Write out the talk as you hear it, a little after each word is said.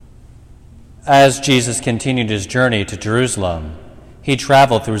As Jesus continued his journey to Jerusalem, he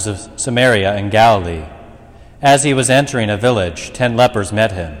traveled through Samaria and Galilee. As he was entering a village, 10 lepers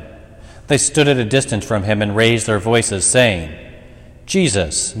met him. They stood at a distance from him and raised their voices, saying,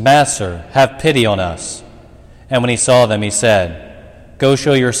 "Jesus, Master, have pity on us." And when he saw them, he said, "Go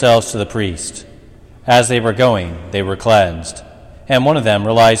show yourselves to the priest." As they were going, they were cleansed. And one of them,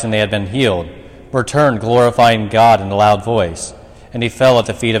 realizing they had been healed, returned glorifying God in a loud voice, and he fell at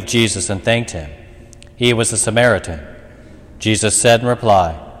the feet of Jesus and thanked him. He was a Samaritan. Jesus said in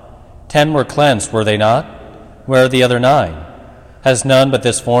reply, 10 were cleansed, were they not? Where are the other 9? Has none but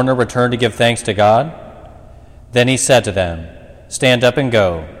this foreigner returned to give thanks to God? Then he said to them, "Stand up and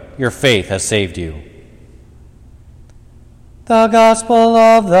go. Your faith has saved you." The Gospel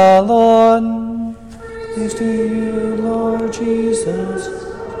of the Lord. Praise to you, Lord Jesus.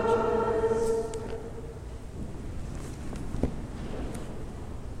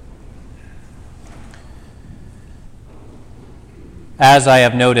 As I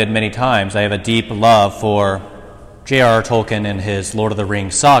have noted many times, I have a deep love for J.R.R. Tolkien and his Lord of the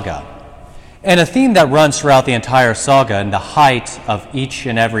Rings saga. And a theme that runs throughout the entire saga and the height of each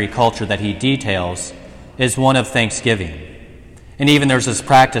and every culture that he details is one of thanksgiving. And even there's this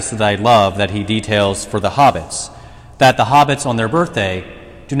practice that I love that he details for the hobbits, that the hobbits on their birthday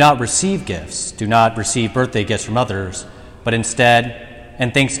do not receive gifts, do not receive birthday gifts from others, but instead,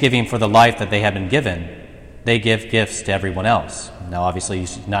 in thanksgiving for the life that they have been given, they give gifts to everyone else. Now, obviously,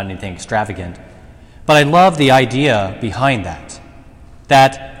 it's not anything extravagant, but I love the idea behind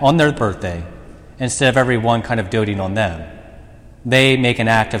that on their birthday, instead of everyone kind of doting on them, they make an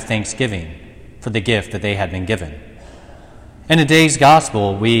act of thanksgiving for the gift that they had been given. In today's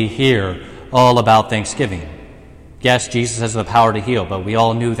gospel, we hear all about thanksgiving. Yes, Jesus has the power to heal, but we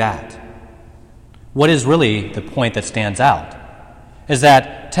all knew that. What is really the point that stands out is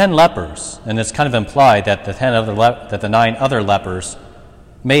that 10 lepers, and it's kind of implied that the 9 other lepers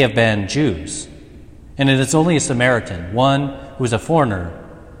may have been Jews, and it is only a Samaritan, one who is a foreigner,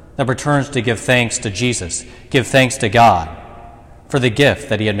 that returns to give thanks to Jesus, give thanks to God for the gift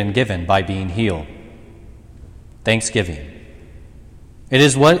that he had been given by being healed. Thanksgiving. It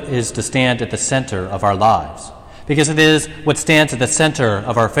is what is to stand at the center of our lives, because it is what stands at the center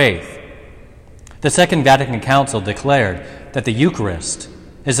of our faith. The Second Vatican Council declared that the Eucharist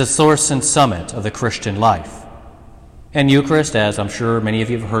is the source and summit of the Christian life. And Eucharist, as I'm sure many of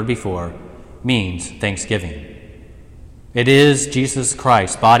you have heard before, means thanksgiving. It is Jesus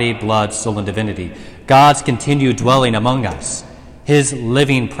Christ, body, blood, soul, and divinity, God's continued dwelling among us, his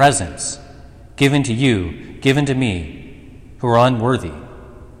living presence, given to you, given to me, who are unworthy.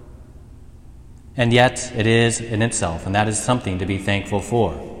 And yet it is in itself, and that is something to be thankful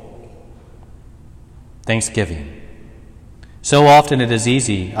for. Thanksgiving. So often it is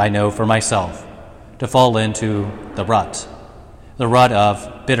easy, I know for myself, to fall into the rut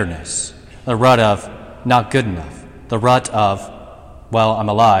of bitterness, the rut of not good enough, the rut of, well, I'm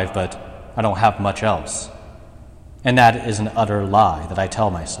alive, but I don't have much else. And that is an utter lie that I tell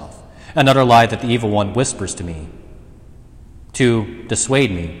myself, an utter lie that the evil one whispers to me to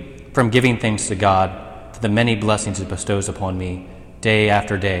dissuade me from giving thanks to God for the many blessings he bestows upon me day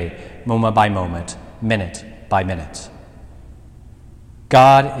after day, moment by moment, minute by minute.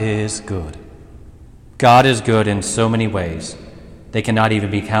 God is good. God is good in so many ways, they cannot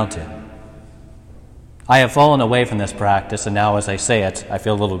even be counted. I have fallen away from this practice, and now as I say it, I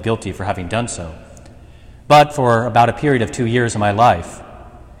feel a little guilty for having done so. But for about a period of 2 years of my life,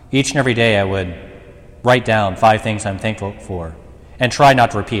 each and every day I would write down 5 things I'm thankful for, and try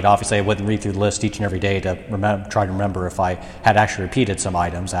not to repeat. Obviously, I wouldn't read through the list each and every day to try to remember if I had actually repeated some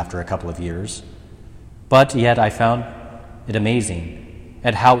items after a couple of years. But yet I found it amazing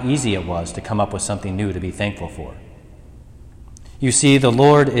at how easy it was to come up with something new to be thankful for. You see, the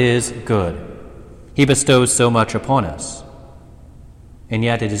Lord is good. He bestows so much upon us. And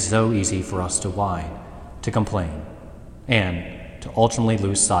yet it is so easy for us to whine, to complain, and to ultimately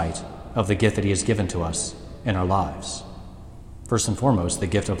lose sight of the gift that he has given to us in our lives. First and foremost, the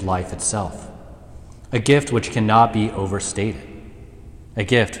gift of life itself. A gift which cannot be overstated. A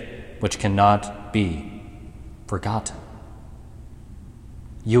gift which cannot be forgotten.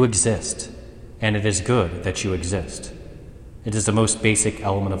 You exist, and it is good that you exist. It is the most basic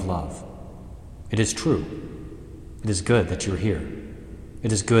element of love. It is true. It is good that you're here.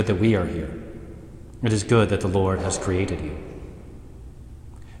 It is good that we are here. It is good that the Lord has created you.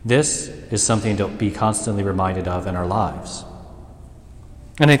 This is something to be constantly reminded of in our lives.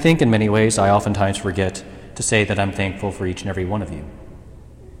 And I think in many ways I oftentimes forget to say that I'm thankful for each and every one of you.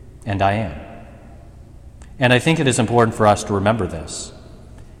 And I am. And I think it is important for us to remember this,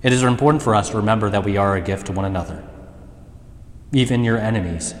 It is important for us to remember that we are a gift to one another. Even your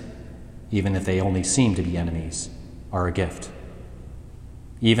enemies, even if they only seem to be enemies, are a gift.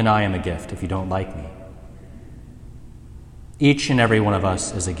 Even I am a gift if you don't like me. Each and every one of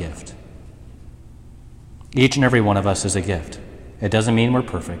us is a gift. Each and every one of us is a gift. It doesn't mean we're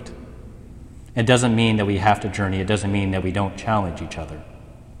perfect. It doesn't mean that we have to journey. It doesn't mean that we don't challenge each other.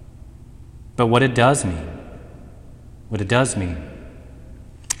 But what it does mean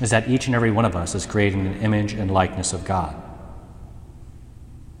is that each and every one of us is created in an image and likeness of God.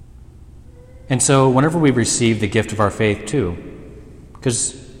 And so whenever we receive the gift of our faith too,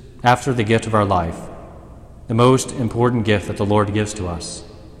 because after the gift of our life, the most important gift that the Lord gives to us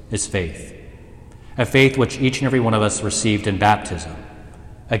is faith. A faith which each and every one of us received in baptism.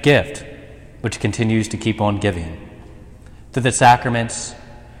 A gift which continues to keep on giving. Through the sacraments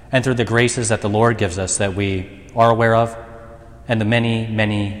and through the graces that the Lord gives us that we are aware of, and the many,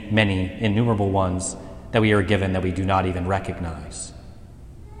 many, many innumerable ones that we are given that we do not even recognize.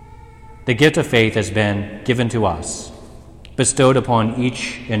 The gift of faith has been given to us, bestowed upon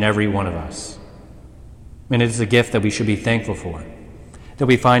each and every one of us. And it is a gift that we should be thankful for, that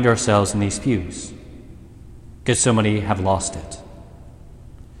we find ourselves in these pews, because so many have lost it.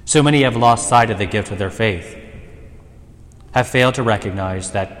 So many have lost sight of the gift of their faith, have failed to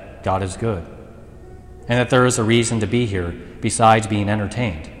recognize that God is good, and that there is a reason to be here besides being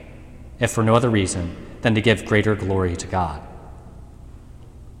entertained, if for no other reason than to give greater glory to God.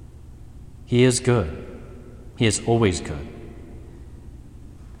 He is good. He is always good.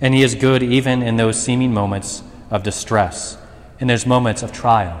 And he is good even in those seeming moments of distress, in those moments of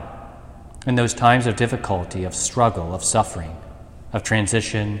trial, in those times of difficulty, of struggle, of suffering, of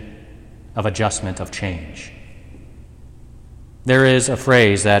transition, of adjustment, of change. There is a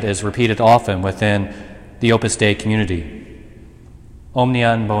phrase that is repeated often within the Opus Dei community: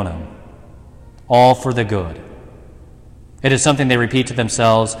 omnia in bonum, all for the good. It is something they repeat to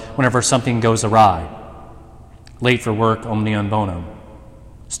themselves whenever something goes awry. Late for work, omnia in bonum.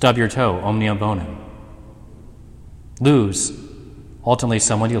 Stub your toe, omnia in bonum. Lose, ultimately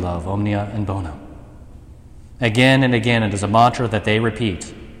someone you love, omnia in bonum. Again and again, it is a mantra that they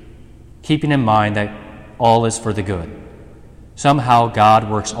repeat, keeping in mind that all is for the good. Somehow God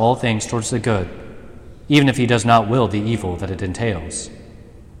works all things towards the good, even if he does not will the evil that it entails.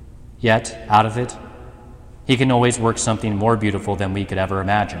 Yet, out of it, he can always work something more beautiful than we could ever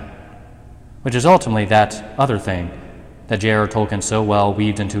imagine, which is ultimately that other thing that J.R.R. Tolkien so well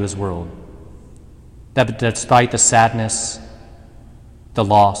weaved into his world. That despite the sadness, the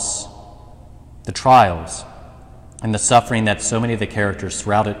loss, the trials, and the suffering that so many of the characters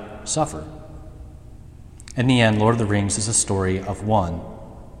throughout it suffer, in the end, Lord of the Rings is a story of one,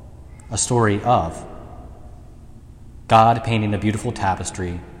 a story of God painting a beautiful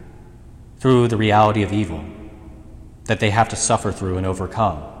tapestry through the reality of evil that they have to suffer through and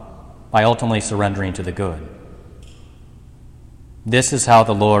overcome by ultimately surrendering to the good. This is how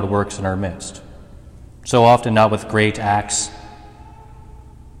the Lord works in our midst, so often not with great acts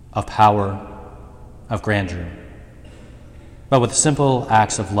of power, of grandeur, but with simple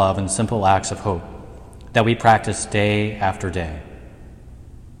acts of love and simple acts of hope that we practice day after day.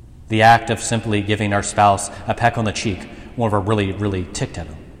 The act of simply giving our spouse a peck on the cheek when we're really, really ticked at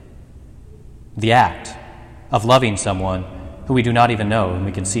them. The act of loving someone who we do not even know and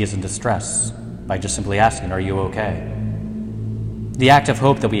we can see is in distress by just simply asking, "Are you okay?" The act of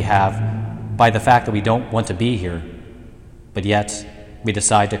hope that we have by the fact that we don't want to be here, but yet we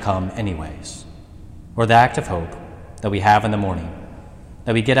decide to come anyways. Or the act of hope that we have in the morning,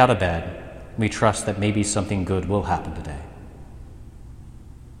 that we get out of bed and we trust that maybe something good will happen today.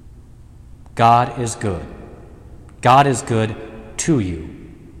 God is good. God is good to you.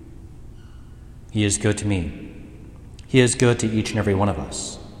 He is good to me. He is good to each and every one of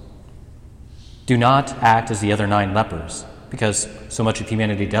us. Do not act as the other 9 lepers, because so much of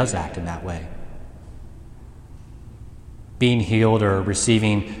humanity does act in that way. Being healed or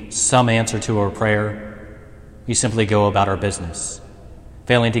receiving some answer to our prayer, we simply go about our business,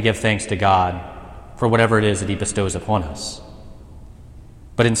 failing to give thanks to God for whatever it is that he bestows upon us.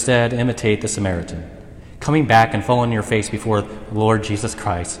 But instead, imitate the Samaritan, coming back and falling on your face before the Lord Jesus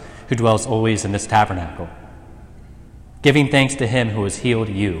Christ, who dwells always in this tabernacle, giving thanks to him who has healed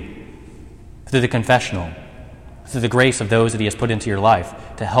you through the confessional, through the grace of those that he has put into your life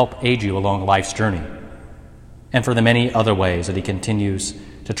to help aid you along life's journey, and for the many other ways that he continues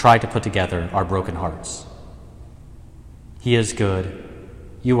to try to put together our broken hearts. He is good,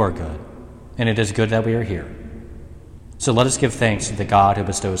 you are good, and it is good that we are here. So let us give thanks to the God who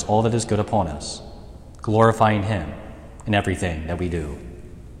bestows all that is good upon us, glorifying him in everything that we do.